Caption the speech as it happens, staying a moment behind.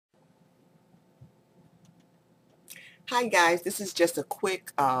Hi guys, this is just a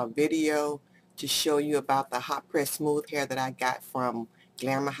quick video to show you about the hot press smooth hair that I got from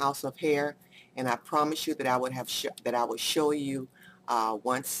Glamour House of Hair, and I promise you that I would show you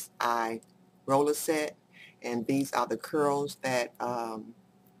once I roller set, and these are the curls that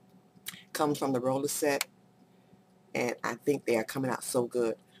come from the roller set, and I think they are coming out so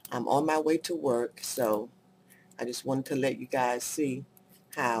good. I'm on my way to work, so I just wanted to let you guys see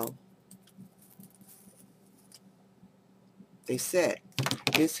how they set.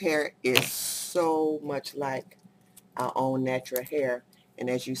 This hair is so much like our own natural hair, and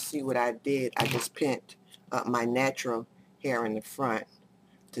as you see what I did, I just pinned up my natural hair in the front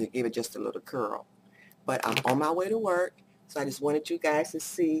to give it just a little curl. But I'm on my way to work, so I just wanted you guys to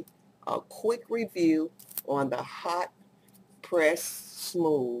see a quick review on the hot press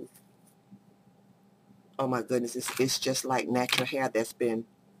smooth. Oh my goodness, it's just like natural hair that's been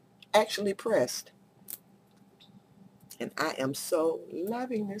actually pressed, and I am so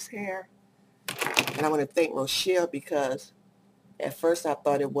loving this hair. And I want to thank Rochelle because at first I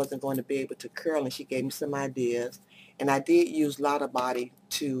thought it wasn't going to be able to curl, and she gave me some ideas. And I did use LottaBody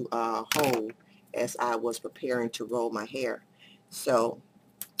to hold as I was preparing to roll my hair. So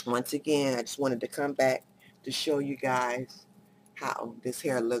once again, I just wanted to come back to show you guys how this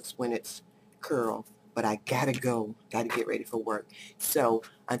hair looks when it's curled. But I gotta go, gotta get ready for work. So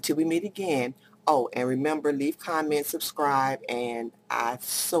until we meet again, oh, and remember, leave comments, subscribe, and I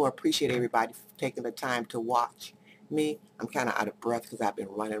so appreciate everybody for taking the time to watch me. I'm kind of out of breath because I've been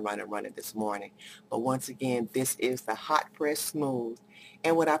running this morning. But once again, this is the Hot Press Smooth.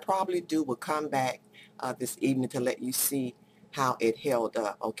 And what I probably do will come back this evening to let you see how it held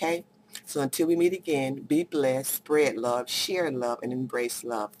up, okay? So until we meet again, be blessed, spread love, share love, and embrace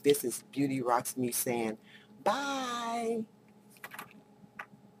love. This is Beauty Rocks Me saying bye.